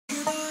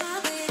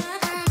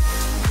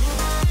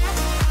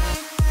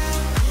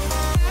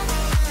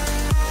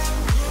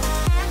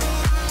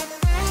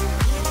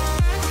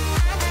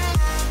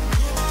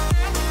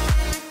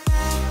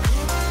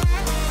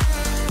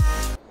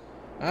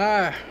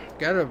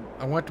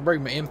went to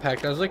bring my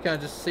impact. I was looking, I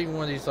just seen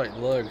one of these like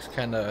lugs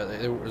kind of,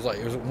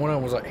 one of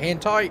them was like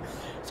hand tight.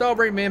 So I'll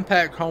bring my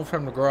impact home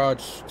from the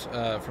garage,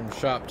 from the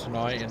shop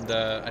tonight, and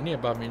I need to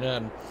buy me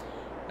none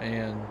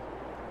and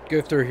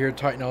go through here,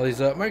 tighten all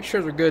these up, make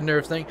sure they're good and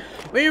everything.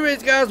 But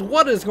anyways, guys,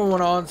 what is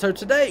going on? So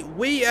today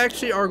we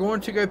actually are going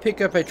to go pick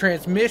up a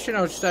transmission.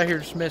 I was just out here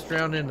just messing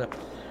around in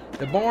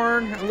the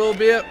barn a little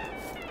bit.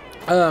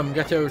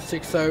 Got the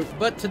 06,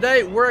 but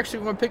today we're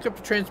actually going to pick up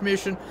the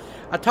transmission.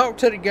 I talked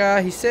to the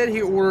guy. He said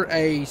he ordered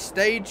a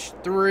stage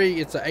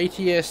 3. It's an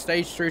ATS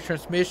stage 3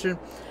 transmission.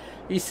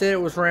 He said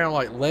it was around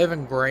like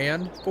 11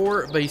 grand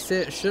for it, but he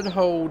said it should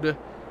hold, you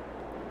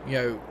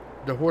know,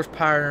 the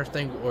horsepower and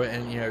everything,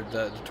 and you know,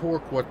 the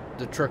torque what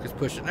the truck is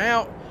pushing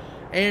out,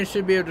 and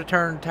should be able to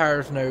turn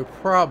tires no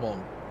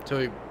problem,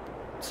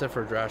 except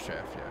for a dry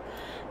shaft. Yeah.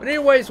 But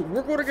anyways,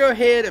 we're going to go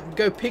ahead and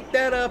go pick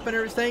that up and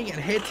everything and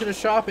head to the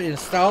shop and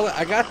install it.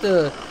 I got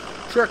the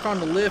truck on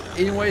the lift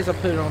anyways. I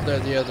put it on there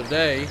the other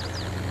day.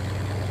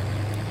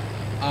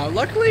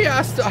 Luckily,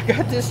 I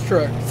got this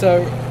truck.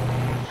 So,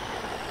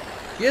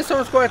 guess I'm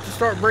just going to have to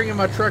start bringing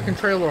my truck and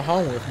trailer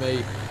home with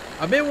me.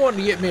 I've been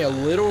wanting to get me a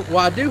little, well,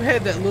 I do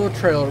have that little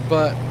trailer,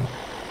 but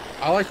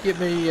I like to get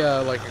me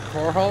like a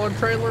car hauling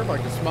trailer,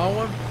 like a small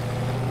one.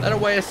 That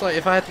way, it's like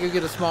if I have to go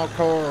get a small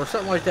car or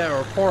something like that,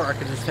 or a part, I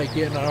can just take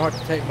it, and I don't have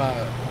to take my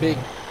big,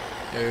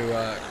 you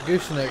know,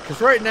 gooseneck.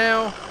 Because right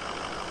now,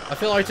 I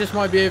feel like this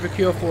might be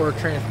overkill for a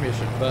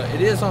transmission, but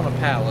it is on a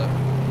pallet.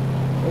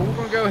 But we're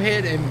gonna go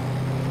ahead and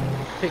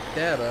pick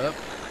that up.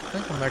 I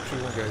think I'm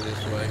actually gonna go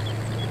this way,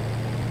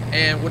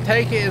 and we'll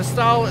take it,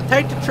 install it,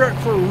 take the truck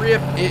for a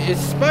rip. It's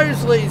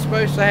supposedly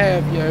supposed to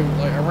have, you know,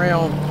 like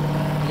around,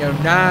 you know,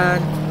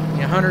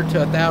 900 to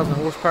 1,000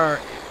 horsepower.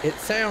 It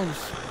sounds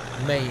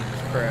mean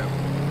as crap.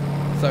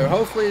 So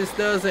hopefully this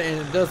does it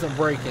and it doesn't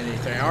break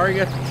anything. I already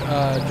got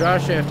the dry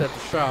shaft at the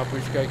shop. We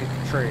just gotta get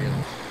the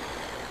treads.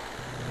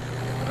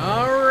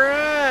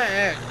 Alright,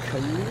 at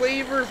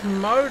Cleaver's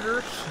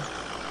Motors.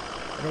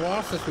 Been a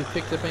while since we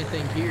picked up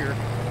anything here.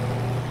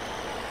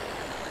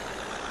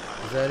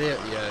 Is that it?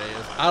 Yeah, it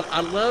is.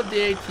 I love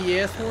the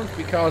ATS ones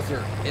because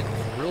it's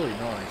really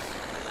nice.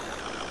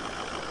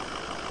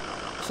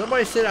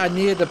 Somebody said I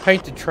needed to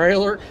paint the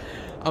trailer.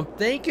 I'm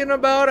thinking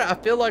about it. I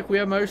feel like we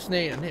almost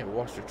need, I need to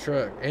wash the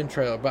truck and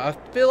trailer, but I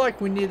feel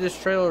like we need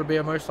this trailer to be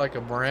almost like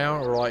a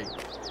brown, or like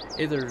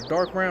either the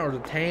dark brown or the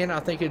tan. I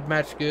think it'd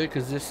match good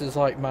because this is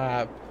like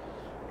my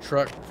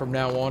truck from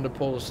now on to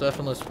pull the stuff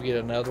unless we get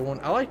another one.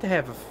 I like to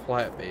have a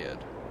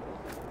flatbed,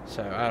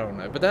 so I don't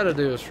know, but that'll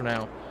do us for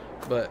now.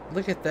 But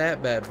look at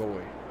that bad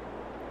boy.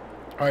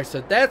 Alright,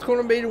 so that's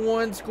going to be the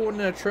ones going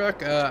in the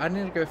truck. I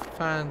need to go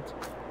find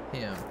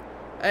him.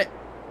 Hey,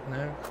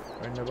 no,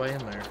 there's nobody in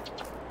there.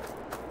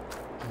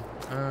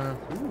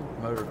 Ooh,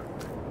 motor.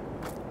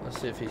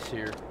 Let's see if he's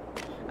here.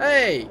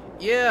 Hey,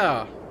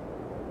 yeah.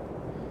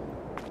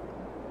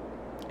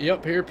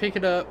 Yep, here, pick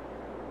it up.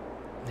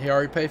 He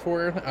already paid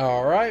for it.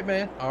 All right,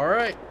 man. All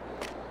right.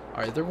 All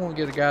right, they're going to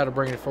get a guy to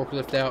bring the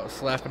forklift out and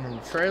slap it on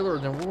the trailer,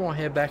 and then we're going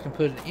to head back and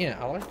put it in.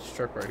 I like this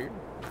truck right here.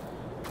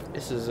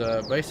 This is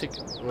basic.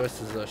 Well, this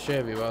is a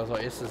Chevy, but I was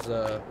like, this is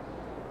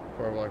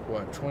probably like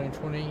what,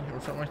 2020 or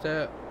something like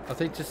that. I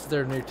think this is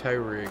their new tow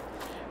rig.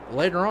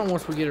 Later on,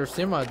 once we get our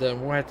semi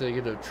done, we'll have to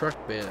get a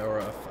truck bed or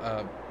a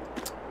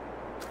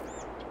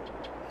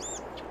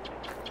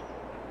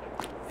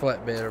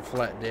flatbed or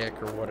flat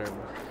deck or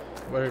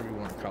whatever you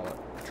want to call it,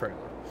 trailer.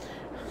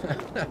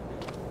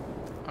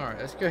 Alright,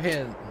 let's go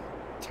ahead and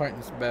tighten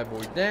this bad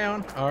boy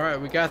down.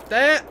 Alright, we got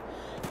that.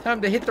 Time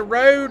to hit the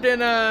road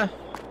and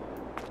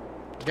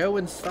go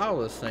install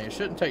this thing. It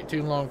shouldn't take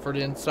too long for it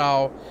to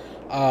install.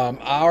 I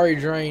already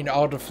drained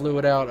all the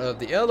fluid out of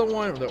the other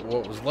one,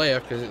 what was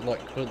left, because it like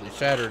completely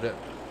shattered it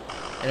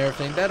and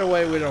everything. That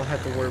way we don't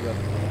have to worry about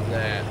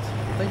that.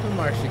 I think we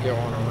might actually go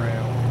on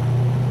around,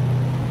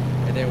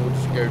 and then we'll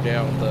just go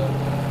down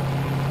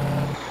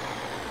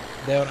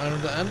under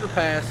the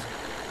underpass.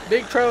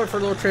 Big trailer for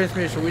a little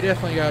transmission. We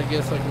definitely gotta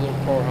get us like a little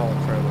car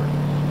hauling trailer.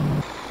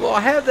 Well,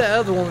 I have that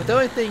other one, but the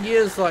only thing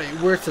is, like,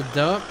 where it's a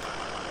dump,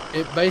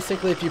 it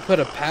basically, if you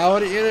put a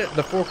pallet in it,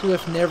 the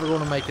forklift's never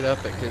going to make it up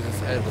it because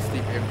it's at a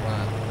steep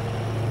incline.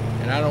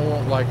 And I don't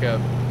want like a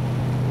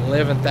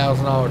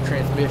 $11,000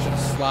 transmission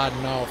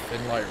sliding off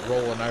and like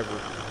rolling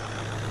over.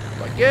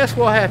 But guess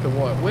what happened?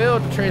 What? Well,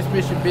 the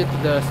transmission bit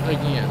the dust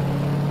again.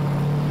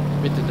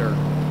 Bit the dirt.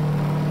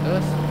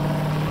 Dust?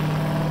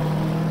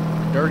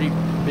 Dirty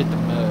bit the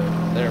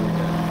mud. There we go.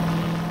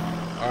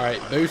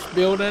 Alright, boost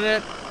building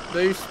it.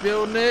 Boost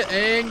building it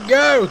and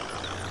go!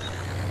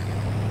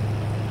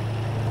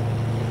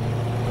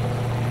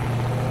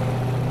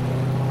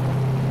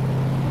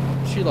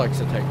 She likes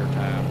to take her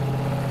time.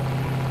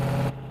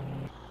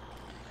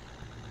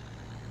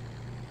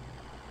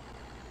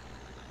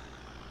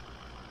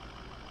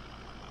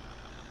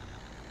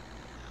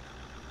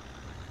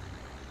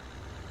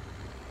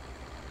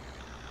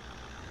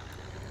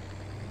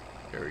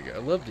 There we go. I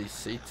love these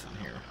seats in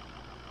here.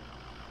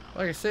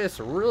 Like I said, it's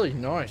a really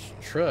nice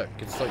truck.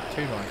 It's like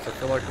too nice. I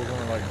feel like we're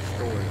going to like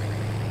destroy it.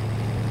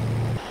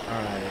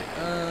 Alright,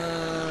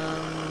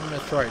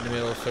 it's right in the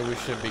middle, so we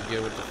should be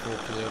good with the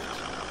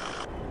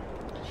forklift.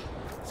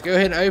 Let's go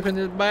ahead and open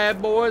this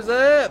bad boys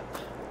up.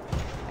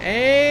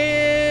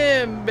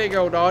 And big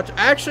old dodge.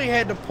 I actually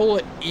had to pull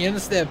it in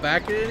instead of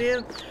backing it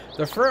in.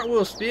 The front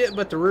wheels fit,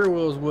 but the rear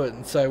wheels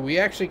wouldn't. So we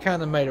actually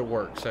kind of made it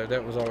work. So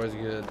that was always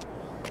good.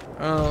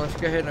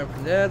 Let's go ahead and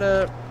open that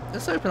up.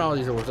 Let's open all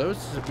these doors though.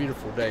 This is a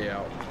beautiful day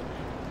out.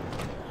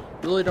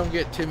 Really don't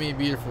get too many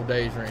beautiful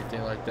days or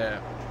anything like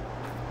that.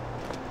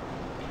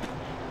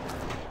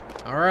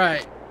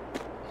 Alright.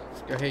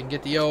 Let's go ahead and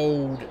get the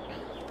old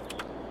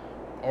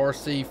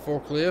RC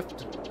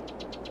forklift.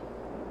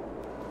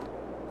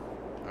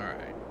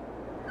 Alright.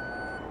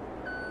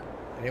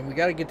 And then we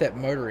got to get that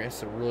motor in.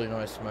 It's a really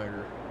nice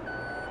motor.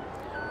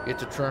 Get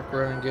the trunk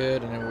running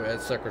good, and then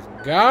that sucker's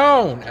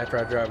gone after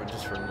I drive it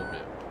just for a little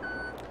bit.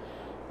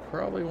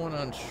 Probably want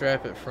to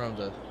unstrap it from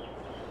the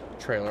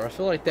trailer. I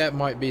feel like that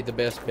might be the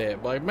best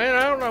bet. Like, man,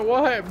 I don't know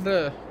what happened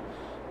to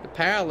the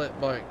pallet.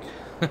 Like,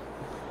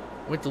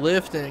 with the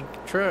lift and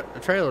the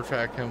trailer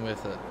track come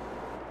with it.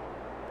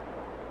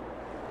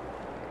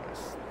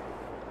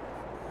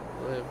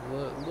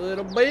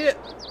 Little bit.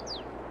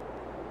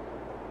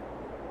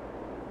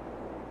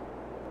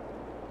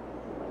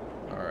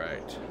 All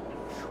right.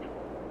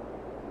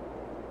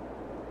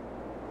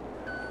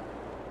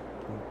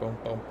 Boom,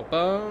 boom, boom,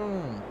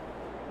 boom.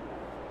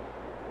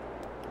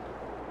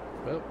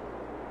 Well,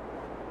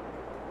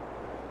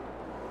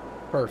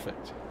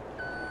 perfect.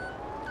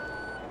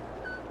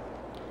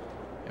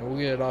 And we'll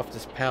get it off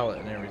this pallet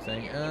and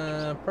everything.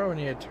 Probably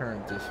need to turn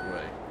it this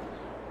way.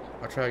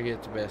 I'll try to get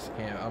it the best I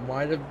can. I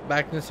might have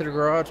backed into the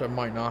garage. I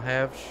might not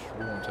have.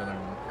 We won't tell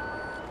anyone.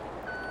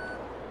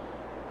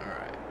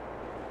 Alright.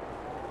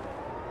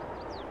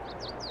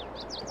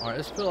 Alright,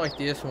 let's feel like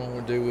this. What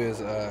we'll do is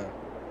we'll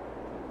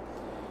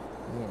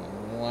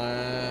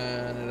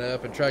line it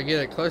up and try to get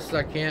it close as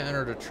I can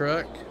under the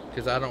truck,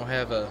 because I don't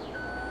have a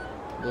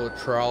little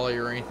trolley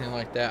or anything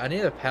like that. I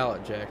need a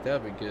pallet jack.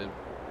 That would be good.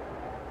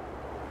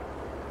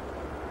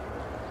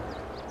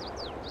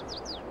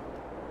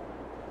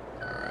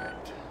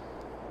 Alright.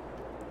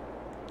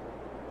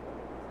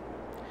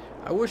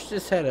 I wish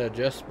this had an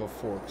adjustable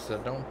forks. I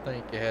don't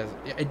think it has.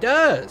 It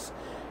does!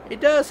 It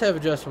does have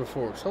adjustable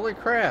forks. Holy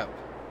crap.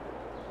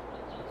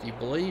 If you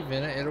believe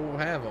in it, it will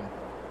have them.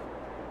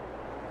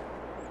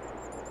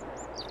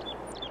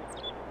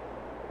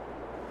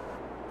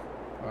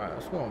 Alright,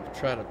 let's go and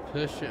try to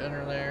push it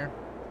under there.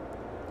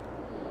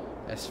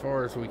 As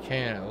far as we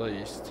can, at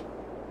least.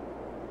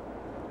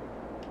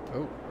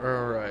 Oh,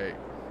 alright.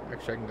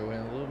 Actually, I can go in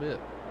a little bit.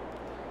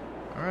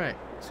 Alright,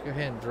 let's go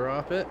ahead and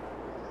drop it.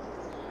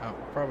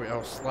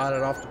 I'll slide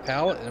it off the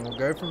pallet and we'll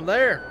go from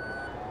there.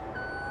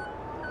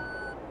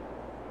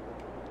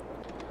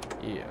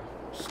 Yeah,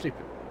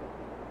 stupid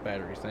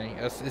battery thing.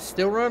 It's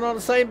still running on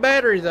the same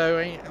battery though.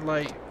 Ain't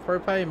like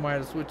propane might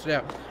have switched it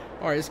out.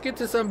 Alright, let's get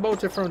this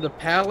unbolted from the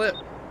pallet.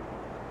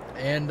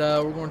 And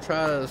we're going to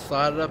try to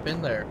slide it up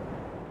in there.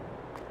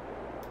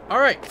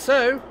 Alright,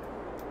 so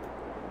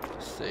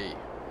let's see.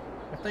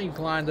 Everything's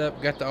lined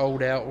up. Got the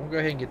old out. We'll go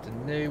ahead and get the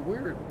new.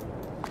 Where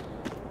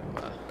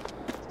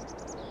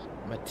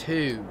my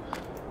tool.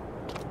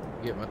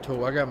 Get my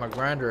tool. I got my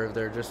grinder over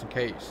there just in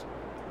case.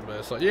 But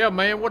it's like, yeah,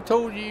 man, what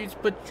tool do you use to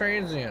put the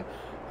trans in?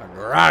 A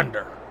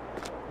grinder.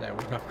 No,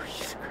 we're not going to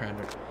use a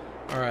grinder.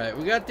 Alright,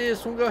 we got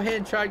this. We'll go ahead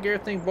and try to get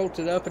everything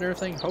bolted up and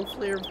everything.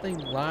 Hopefully everything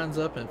lines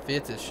up and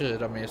fits. It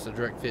should. I mean, it's a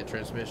direct fit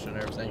transmission and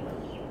everything.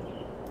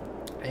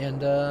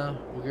 And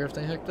we'll get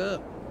everything hooked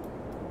up.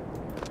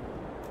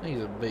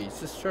 He's a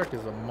beast. This truck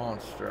is a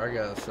monster, I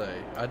gotta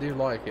say. I do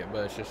like it,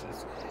 but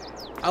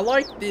I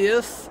like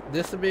this.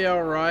 This would be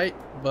alright,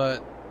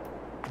 but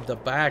the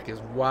back is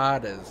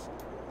wide as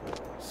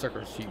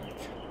sucker's huge.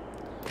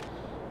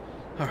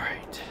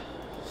 Alright.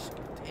 Let's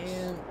get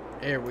in.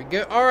 There we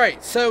go.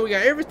 Alright, so we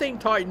got everything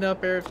tightened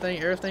up,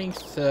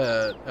 everything's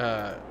is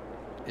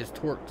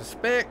torqued to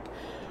spec.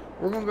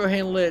 We're gonna go ahead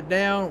and let it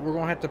down. We're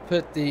gonna have to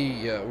put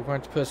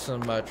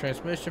some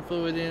transmission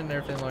fluid in and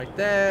everything like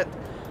that.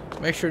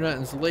 Make sure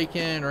nothing's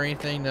leaking or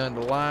anything down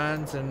the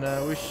lines, and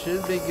we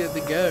should be good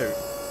to go.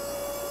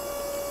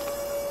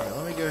 Alright,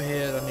 let me go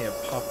ahead. I need to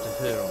pop the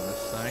hood on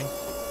this thing.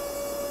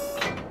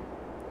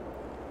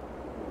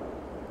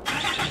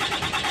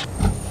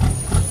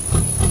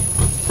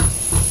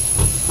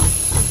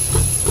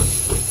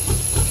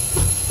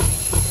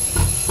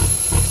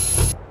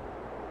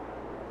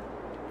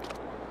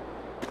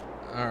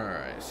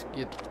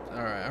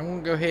 Alright, I'm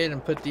gonna go ahead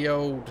and put the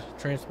old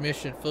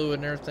transmission fluid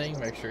and everything,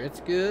 make sure it's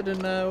good,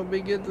 and we'll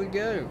be good to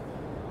go.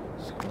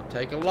 It's gonna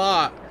take a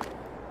lot.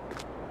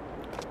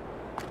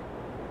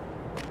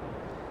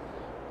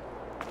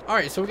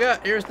 Alright, so we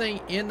got everything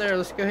in there.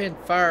 Let's go ahead and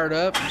fire it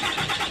up.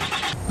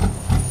 Just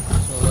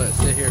gonna let it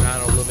sit here and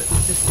idle a little bit.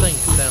 This thing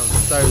sounds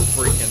so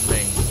freaking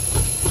mean.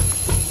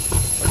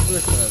 Like,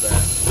 listen to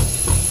that.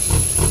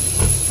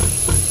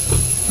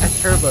 That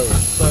turbo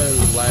is so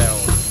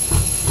loud.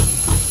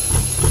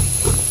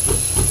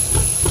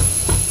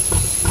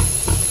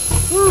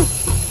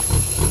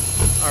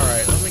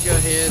 Alright, let me go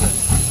ahead and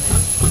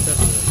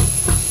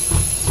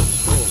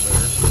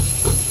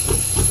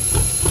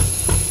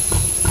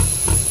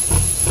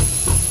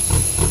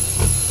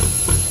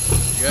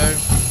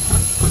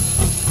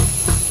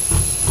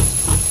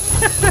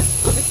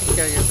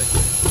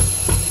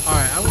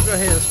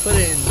put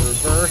it in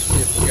reverse,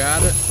 see if we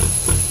got it.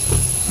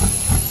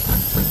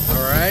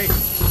 Alright.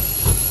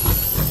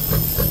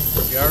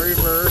 We got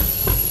reverse.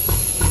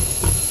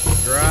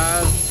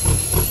 Drive.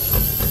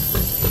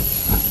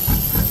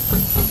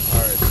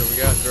 Alright, so we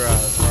got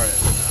drive. Alright,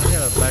 I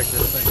gotta back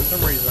this thing. For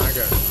some reason I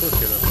got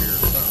crooked up here or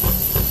something.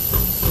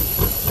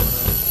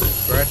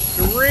 Scratch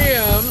the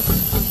rims.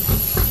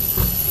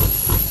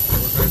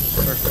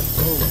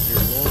 Oh,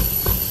 dear Lord.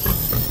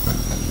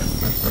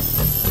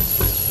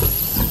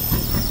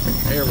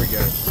 There we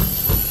go.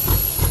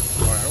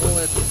 Alright, I'm gonna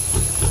let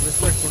looks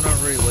like we're not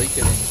really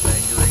leaking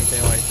anything or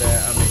anything like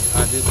that. I mean,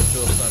 I did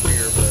spill some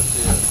here, but that's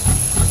it.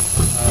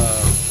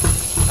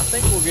 I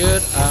think we're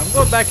good. I'm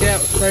going to back it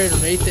out and spray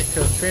underneath it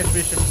because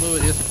transmission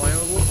fluid is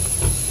flammable.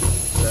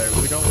 So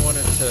we don't want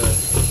it to,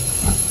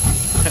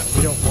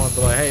 we don't want to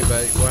be like, hey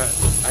buddy, what?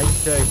 I hate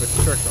to tell you, but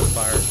the truck's on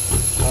fire.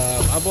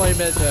 I blame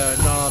it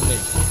not on me.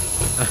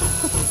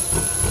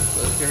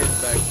 Let's go ahead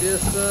and back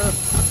this up.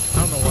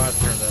 I don't know why I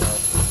turned that off.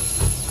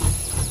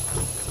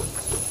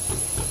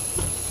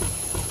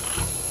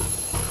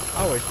 I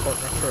always park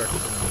my truck in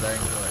the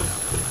dang way.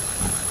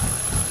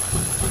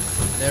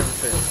 Never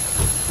fails.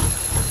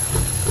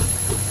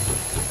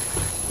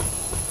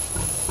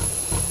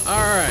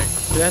 Alright,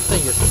 that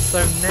thing is so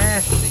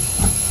nasty.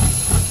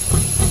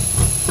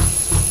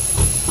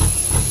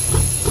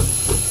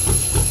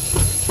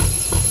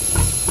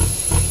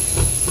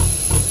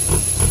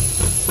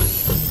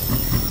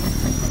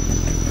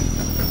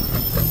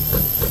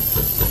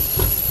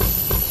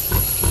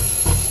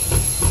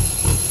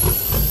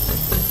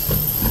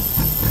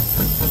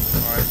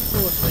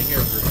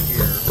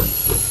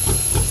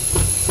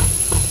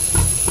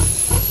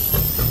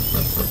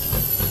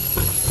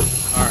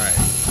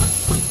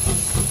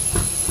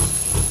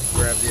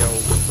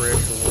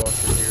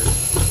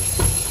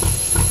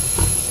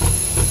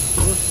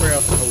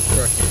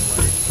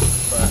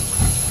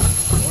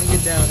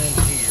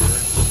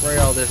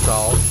 This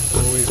off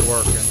before he's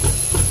working.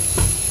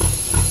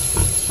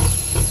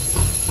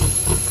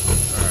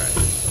 Alright.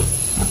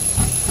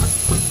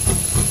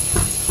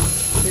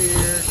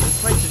 Here.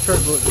 Just make the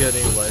truck look good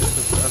anyway.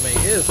 I mean,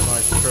 it is a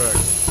nice truck.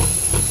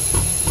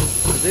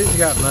 The dude's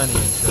got money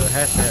into it.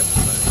 Has to have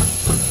some money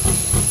into it.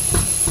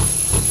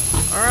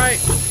 Alright,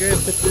 let's go ahead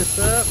and put this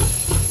up.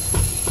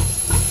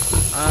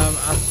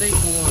 I think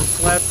we're going to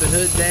slap the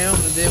hood down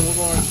and then we're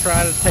going to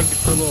try to take it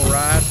for a little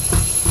ride.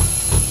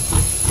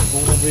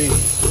 We're going to be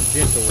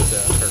gentle with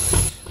that turkey.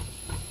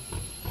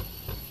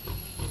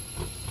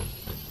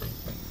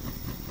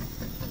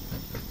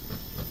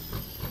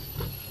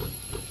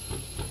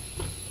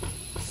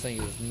 This thing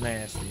is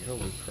nasty.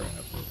 Holy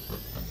crap.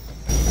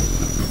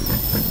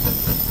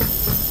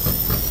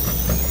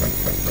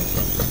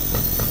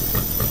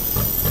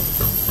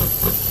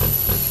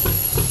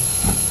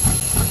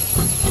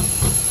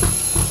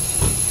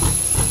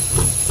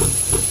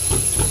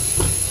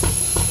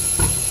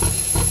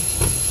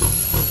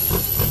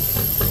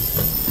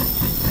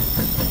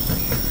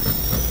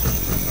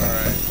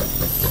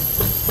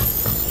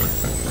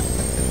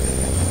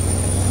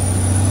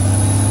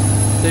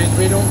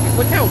 We don't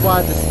look how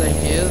wide this thing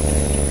is.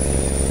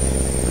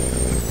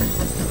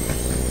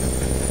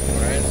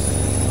 Alright, let's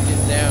get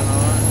down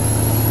on it.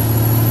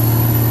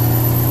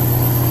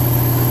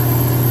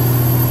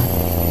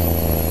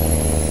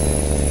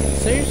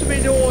 Seems to be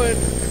doing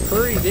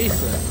pretty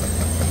decent.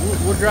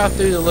 We'll drive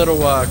through the little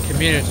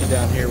community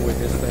down here with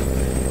this thing.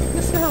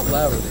 Listen how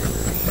loud it is.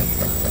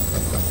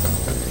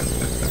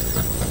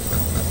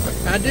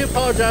 I do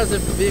apologize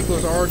if the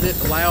vehicles are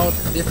loud.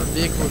 Different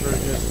vehicles are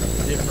just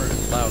different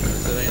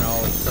loudness. It ain't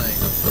all the same.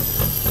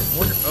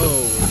 Wonder,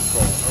 oh, it's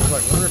cool. I was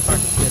like, wonder if I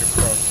can get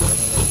across that.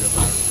 I'm gonna go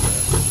louder with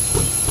that.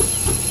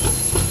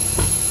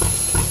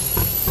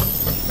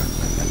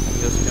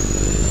 Just coming.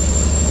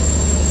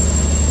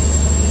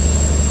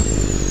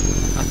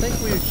 I think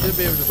we should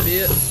be able to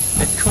fit.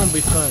 It's gonna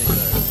be funny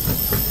though.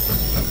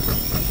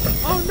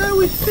 Oh no,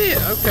 we fit.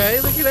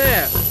 Okay, look at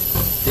that.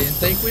 Didn't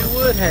think we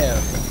would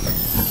have.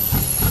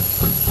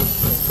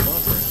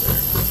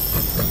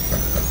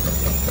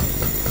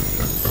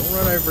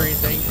 Run over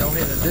anything, don't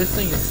hit it. This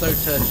thing is so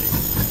touchy.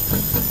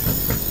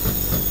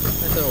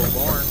 That's that old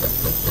barn.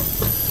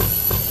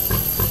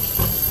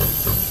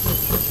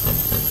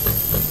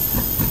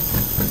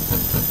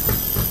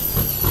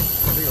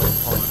 Big old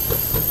pond.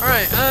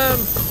 Alright,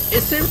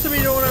 it seems to be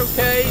doing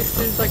okay. It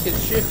seems like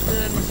it's shifting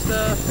and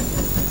stuff.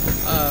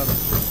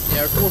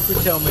 Yeah, of course we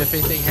tell them if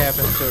anything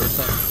happens to it or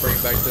something, bring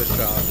it back to the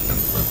shop.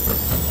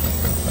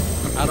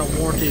 I don't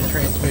warranty the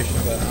transmission,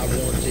 but I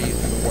warranty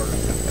the work.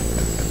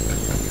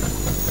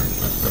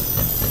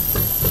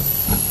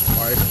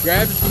 Let's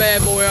grab this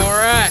bad boy,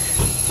 alright.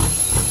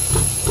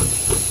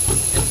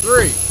 And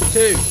 3,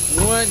 2,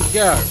 1,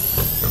 go.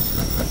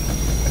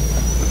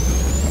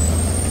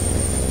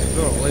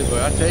 Oh,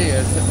 boy, I tell you,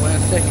 when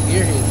that second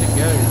gear hits, it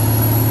goes.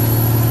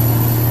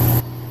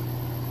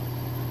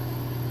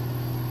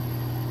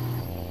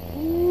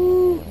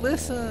 Ooh,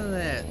 listen to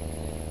that.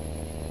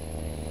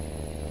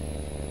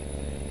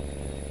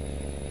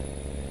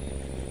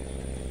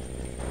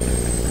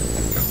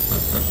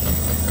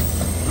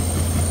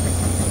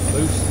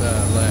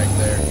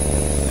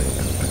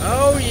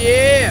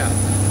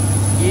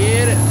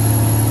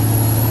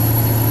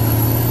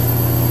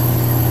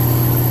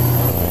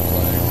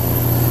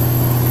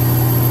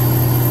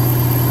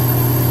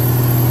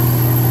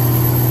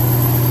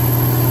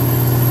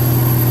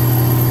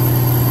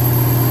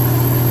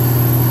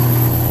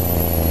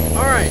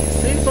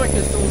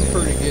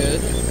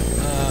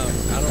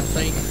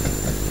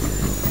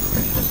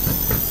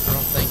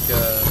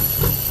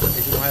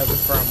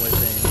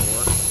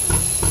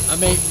 I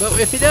mean, but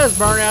if he does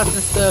burnouts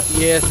and stuff,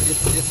 yes,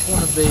 it's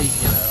going to be,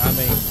 you know, I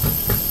mean,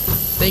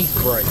 things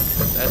break.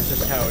 That's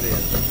just how it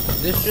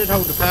is. This should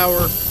hold the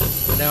power.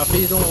 Now, if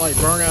he's doing like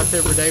burnouts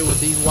every day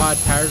with these wide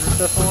tires and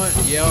stuff on it,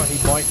 yeah,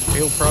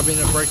 he'll probably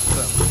end up breaking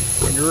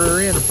something. And the rear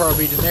end will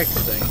probably be the next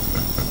thing.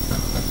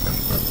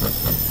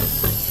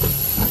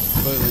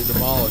 Completely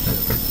demolish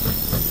it.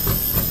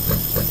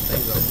 That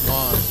thing's a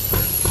monster.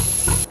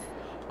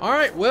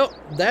 Alright, well,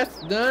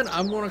 that's done.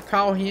 I'm going to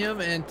call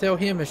him and tell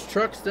him his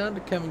truck's done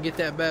to come and get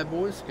that bad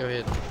boy. Let's go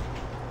ahead.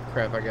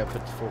 Crap, I got to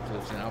put the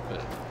forklifts in. I'll put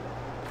it.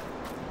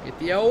 Get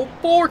the old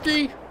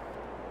forky.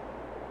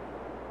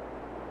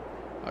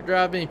 I'll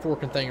drive any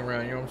forking thing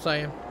around, you know what I'm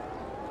saying?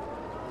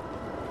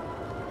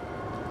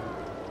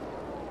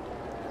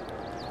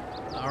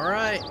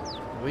 Alright,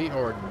 we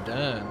are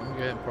done. Let me go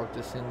ahead and park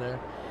this in there.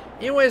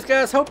 Anyways,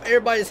 guys, hope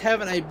everybody's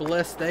having a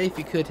blessed day. If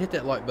you could, hit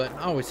that like button.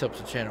 Always helps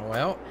the channel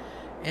out.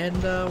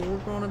 And we're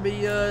going to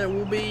be,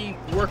 we'll be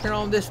working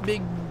on this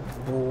big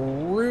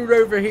brute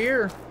over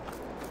here.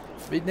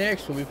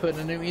 Next, we'll be putting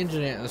a new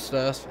engine in and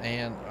stuff.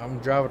 And I'm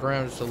driving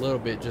around just a little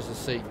bit just to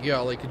see.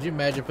 Golly, could you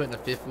imagine putting a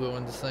fifth wheel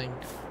in this thing?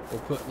 Or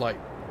put, like,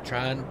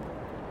 trying...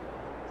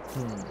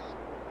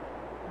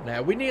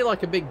 Now, we need,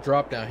 like, a big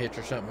drop-down hitch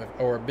or something.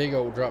 Or a big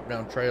old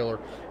drop-down trailer.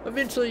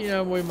 Eventually, you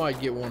know, we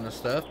might get one and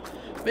stuff.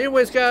 But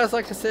anyways, guys,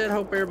 like I said,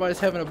 hope everybody's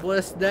having a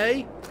blessed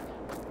day.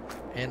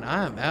 And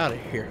I'm out of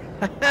here.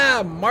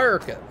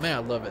 America. Man, I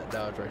love that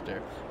Dodge right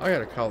there. I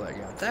gotta call that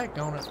guy.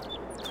 Daggone it.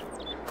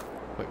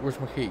 Wait, where's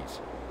my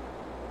keys?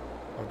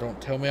 Oh, don't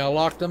tell me I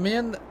locked them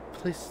in.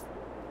 Please.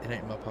 It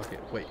ain't in my pocket.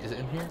 Wait, is it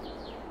in here?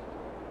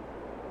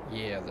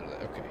 Yeah, they're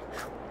there. Okay.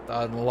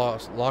 Thought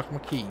I locked my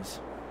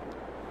keys.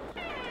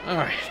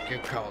 Alright, go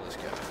call this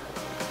guy.